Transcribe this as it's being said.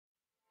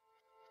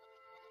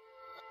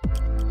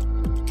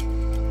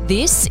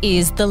This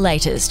is the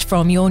latest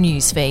from your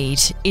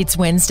newsfeed. It's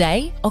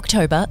Wednesday,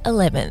 October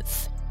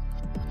 11th.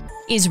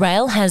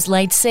 Israel has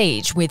laid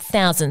siege with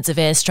thousands of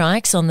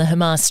airstrikes on the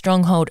Hamas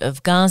stronghold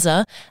of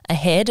Gaza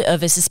ahead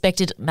of a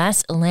suspected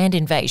mass land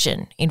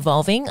invasion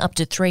involving up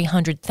to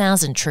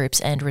 300,000 troops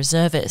and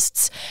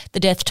reservists.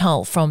 The death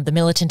toll from the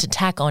militant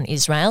attack on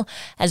Israel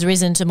has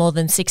risen to more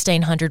than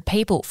 1,600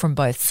 people from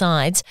both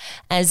sides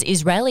as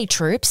Israeli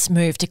troops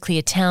move to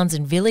clear towns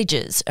and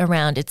villages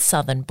around its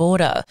southern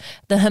border.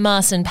 The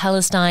Hamas and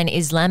Palestine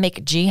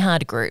Islamic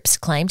Jihad groups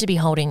claim to be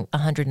holding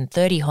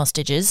 130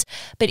 hostages,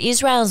 but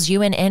Israel's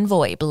UN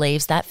envoy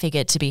believes that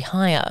figure to be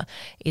higher.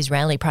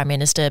 Israeli Prime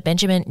Minister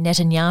Benjamin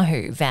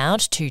Netanyahu vowed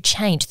to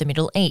change the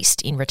Middle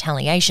East in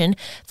retaliation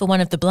for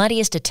one of the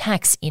bloodiest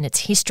attacks in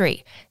its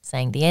history,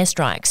 saying the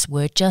airstrikes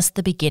were just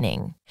the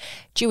beginning.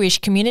 Jewish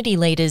community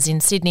leaders in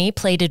Sydney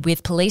pleaded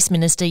with Police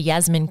Minister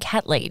Yasmin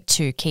Catley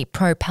to keep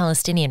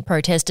pro-Palestinian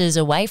protesters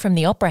away from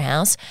the Opera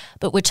House,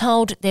 but were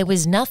told there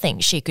was nothing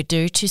she could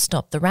do to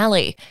stop the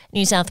rally.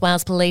 New South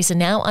Wales police are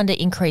now under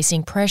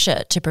increasing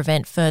pressure to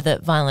prevent further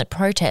violent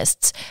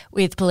protests,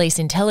 with police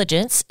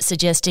intelligence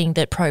suggesting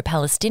that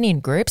pro-Palestinian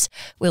groups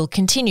will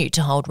continue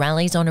to hold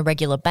rallies on a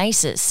regular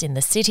basis in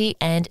the city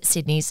and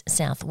Sydney's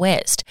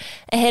southwest.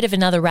 Ahead of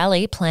another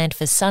rally planned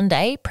for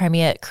Sunday,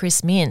 Premier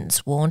Chris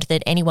Minns warned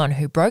that anyone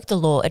who broke the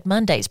law at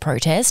Monday's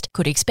protest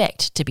could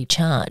expect to be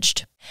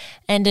charged.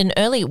 And an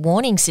early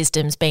warning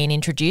system's been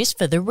introduced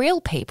for the real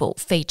people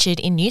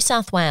featured in New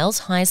South Wales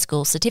high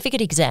school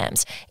certificate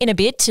exams in a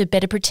bid to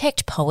better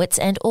protect poets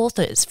and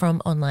authors from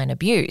online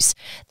abuse.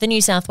 The New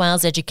South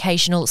Wales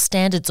Educational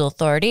Standards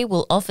Authority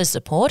will offer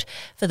support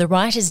for the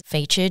writers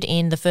featured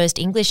in the first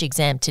English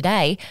exam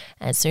today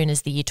as soon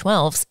as the Year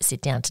 12s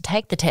sit down to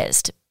take the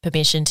test.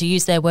 Permission to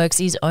use their works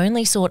is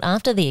only sought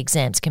after the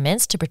exams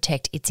commence to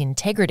protect its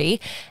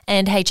integrity,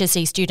 and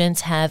HSC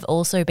students have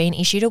also been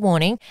issued a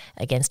warning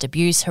against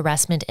abuse,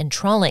 harassment and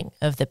trolling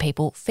of the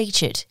people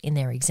featured in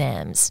their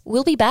exams.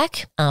 We'll be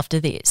back after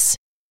this.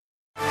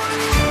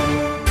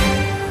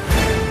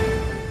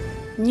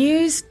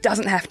 News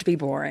doesn't have to be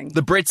boring.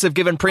 The Brits have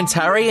given Prince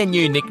Harry a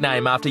new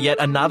nickname after yet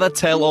another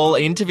tell-all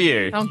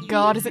interview. Oh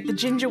God, is it the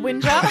Ginger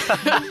Whinger?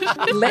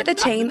 Let the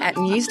team at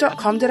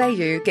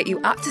news.com.au get you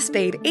up to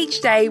speed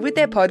each day with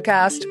their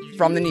podcast,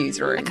 From the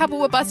Newsroom. A couple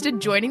were busted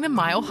joining the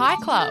Mile High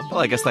Club.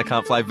 Well, I guess they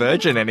can't fly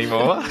Virgin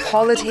anymore.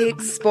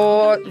 Politics,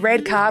 sport,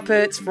 red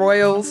carpets,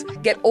 royals.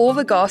 Get all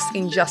the goss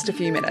in just a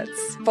few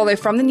minutes. Follow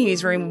From the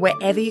Newsroom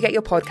wherever you get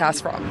your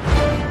podcast from.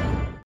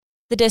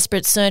 The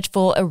desperate search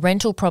for a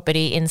rental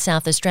property in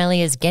South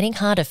Australia is getting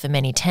harder for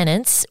many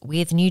tenants,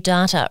 with new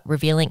data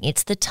revealing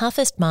it's the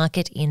toughest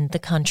market in the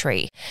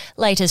country.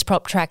 Latest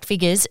PropTrack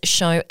figures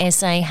show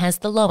SA has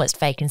the lowest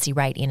vacancy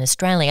rate in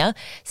Australia,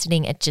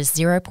 sitting at just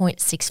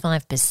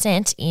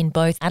 0.65% in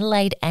both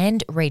Adelaide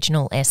and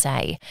regional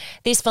SA.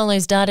 This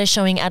follows data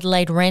showing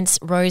Adelaide rents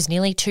rose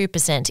nearly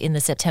 2% in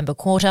the September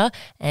quarter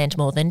and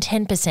more than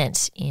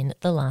 10% in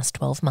the last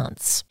 12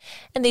 months.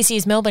 And this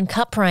year's Melbourne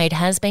Cup Parade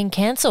has been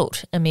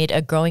cancelled amid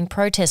a growing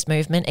protest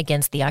movement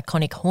against the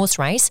iconic horse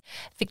race.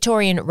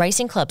 Victorian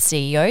Racing Club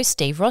CEO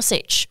Steve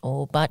Rossich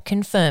all but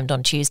confirmed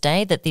on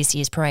Tuesday that this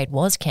year's parade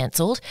was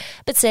cancelled,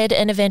 but said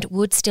an event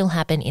would still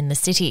happen in the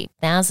city.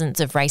 Thousands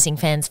of racing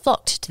fans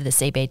flocked to the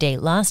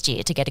CBD last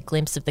year to get a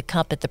glimpse of the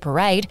Cup at the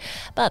parade,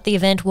 but the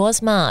event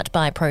was marred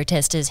by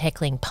protesters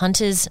heckling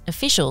punters,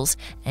 officials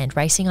and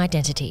racing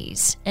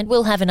identities. And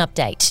we'll have an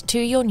update to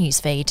your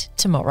newsfeed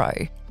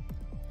tomorrow.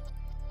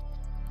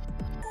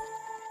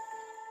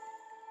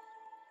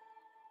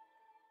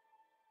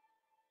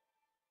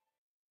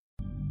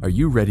 Are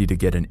you ready to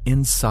get an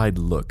inside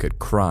look at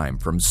crime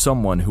from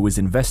someone who has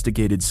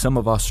investigated some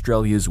of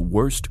Australia's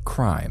worst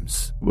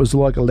crimes? It was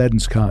like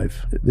Aladdin's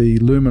Cave. The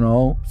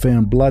luminol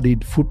found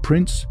bloodied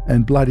footprints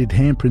and bloodied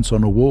handprints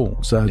on a wall,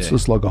 so it's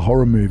just like a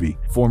horror movie.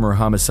 Former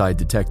homicide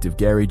detective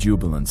Gary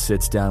Jubilant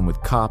sits down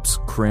with cops,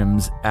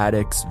 crims,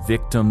 addicts,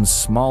 victims,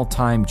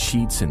 small-time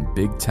cheats, and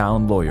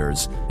big-town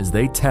lawyers as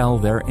they tell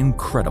their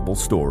incredible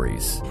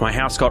stories. My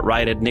house got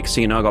raided. Next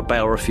thing you know, I got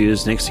bail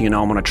refused. Next thing you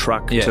know, I'm on a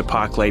truck to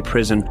Parklea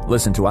Prison.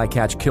 Listen to I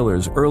Catch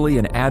Killers early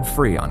and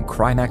ad-free on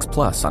Crimex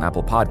Plus on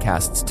Apple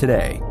Podcasts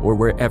today or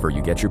wherever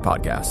you get your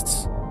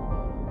podcasts.